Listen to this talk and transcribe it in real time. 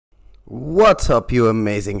What's up, you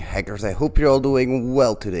amazing hackers? I hope you're all doing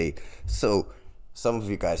well today. So, some of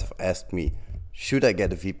you guys have asked me, should I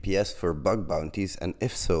get a VPS for bug bounties? And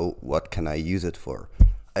if so, what can I use it for?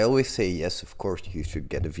 I always say yes, of course you should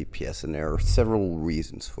get a VPS, and there are several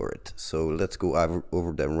reasons for it. So let's go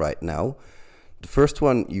over them right now. The first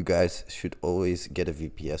one you guys should always get a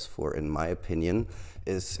VPS for, in my opinion,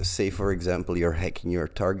 is, say for example you're hacking your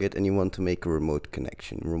target and you want to make a remote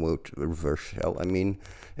reverse shell.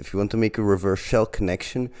 If you want to make a reverse shell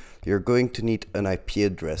connection, you're going to need an IP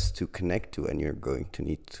address to connect to, and you're going to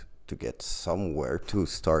need to get somewhere to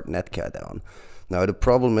start netcat on. Now the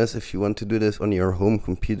problem is, if you want to do this on your home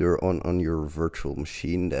computer, on your virtual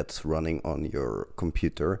machine that's running on your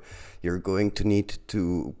computer, you're going to need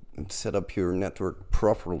to set up your network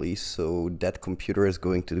properly, so that computer is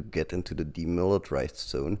going to get into the demilitarized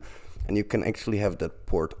zone, and you can actually have that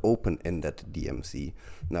port open in that DMZ.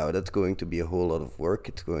 Now that's going to be a whole lot of work.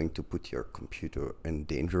 It's going to put your computer in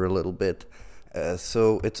danger a little bit.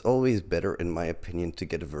 So it's always better, in my opinion, to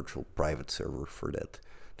get a virtual private server for that.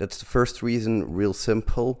 That's the first reason, real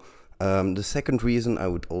simple. The second reason I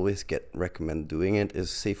would always recommend doing it is,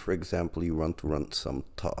 say for example you want to run some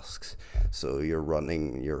tasks. So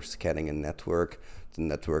you're scanning a network, the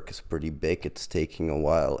network is pretty big, it's taking a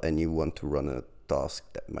while, and you want to run a task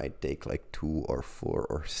that might take like 2 or 4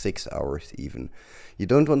 or 6 hours even. You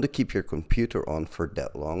don't want to keep your computer on for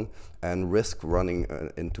that long and risk running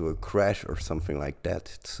into a crash or something like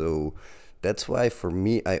that. So that's why, for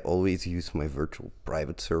me, I always use my virtual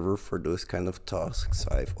private server for those kind of tasks.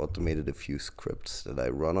 I've automated a few scripts that I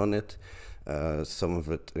run on it. Some of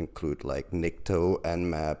it include like Nikto,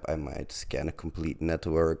 Nmap. I might scan a complete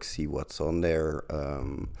network, see what's on there.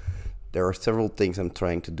 There are several things I'm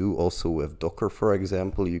trying to do. Also with Docker, for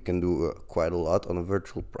example, you can do quite a lot on a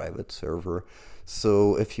virtual private server.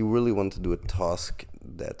 So if you really want to do a task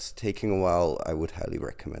that's taking a while, I would highly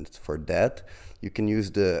recommend it. For that, you can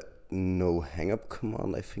use the no hangup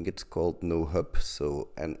command. I think it's called nohup, so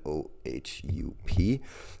NOHUP.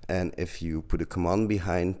 And if you put a command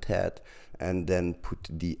behind that and then put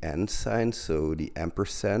the and sign, so the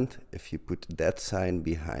ampersand, if you put that sign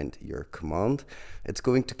behind your command, it's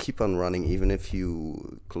going to keep on running even if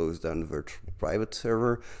you close down the virtual private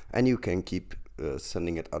server, and you can keep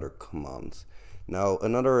sending it other commands. Now,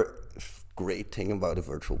 another great thing about a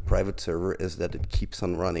virtual private server is that it keeps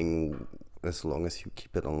on running as long as you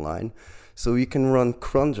keep it online. So you can run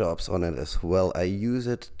cron jobs on it as well. I use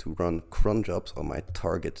it to run cron jobs on my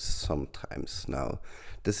targets sometimes. Now,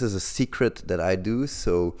 this is a secret that I do,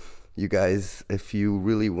 so you guys, if you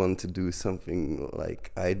really want to do something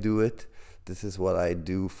like I do it, this is what I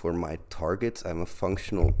do for my targets. I'm a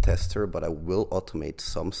functional tester, but I will automate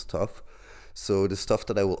some stuff. So the stuff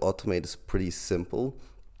that I will automate is pretty simple.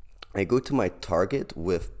 I go to my target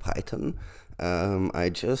with Python.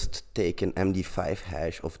 I just take an MD5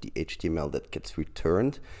 hash of the HTML that gets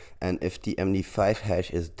returned, and if the MD5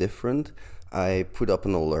 hash is different, I put up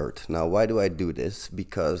an alert. Now, why do I do this?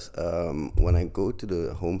 Because when I go to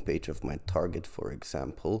the homepage of my target, for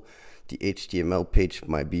example, the HTML page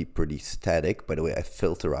might be pretty static. By the way, I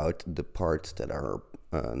filter out the parts that are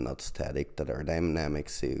not static, that are dynamic.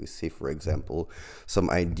 Say for example, some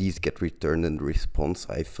IDs get returned in the response.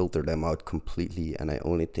 I filter them out completely and I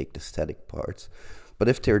only take the static parts. But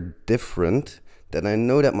if they're different, then I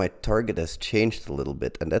know that my target has changed a little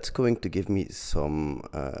bit, and that's going to give me some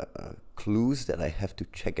clues that I have to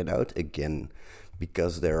check it out again,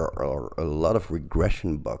 because there are a lot of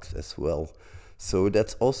regression bugs as well. So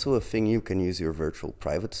that's also a thing you can use your virtual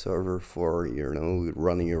private server for,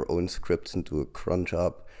 running your own scripts into a cron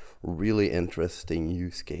job. Really interesting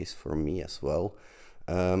use case for me as well.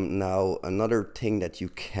 Now, another thing that you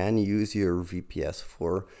can use your VPS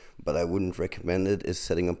for, but I wouldn't recommend it, is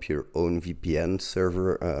setting up your own VPN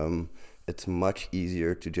server. It's much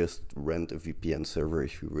easier to just rent a VPN server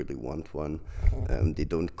if you really want one. They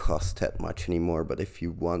don't cost that much anymore, but if you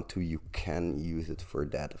want to, you can use it for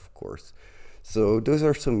that, of course. So those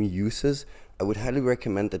are some uses. I would highly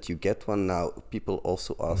recommend that you get one. Now, people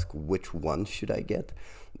also ask, which one should I get?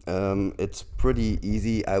 It's pretty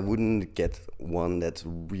easy. I wouldn't get one that's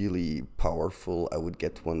really powerful. I would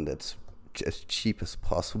get one that's as cheap as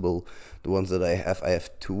possible. The ones that I have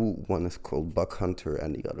two. One is called Bug Hunter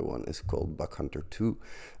and the other one is called Bug Hunter 2.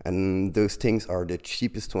 And those things are the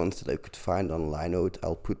cheapest ones that I could find on Linode.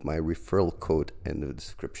 I'll put my referral code in the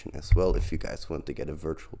description as well if you guys want to get a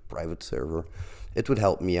virtual private server. It would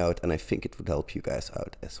help me out, and I think it would help you guys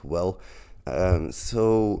out as well.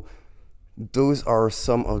 So those are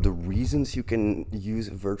some of the reasons you can use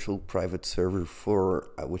a virtual private server for.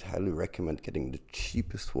 I would highly recommend getting the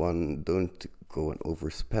cheapest one. Don't go and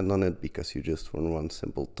overspend on it because you just want to run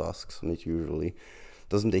simple tasks on it usually.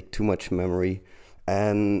 Doesn't take too much memory.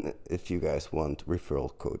 And if you guys want,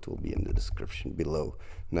 referral code will be in the description below.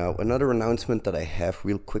 Now, another announcement that I have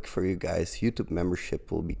real quick for you guys, YouTube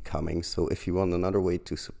membership will be coming. So if you want another way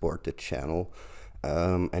to support the channel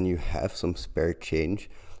and you have some spare change,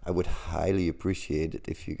 I would highly appreciate it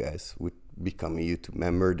if you guys would become a YouTube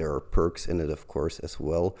member. There are perks in it, of course, as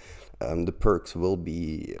well. The perks will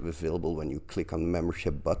be available when you click on the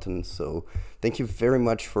membership button. So thank you very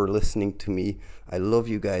much for listening to me. I love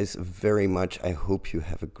you guys very much. I hope you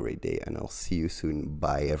have a great day, and I'll see you soon.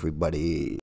 Bye, everybody.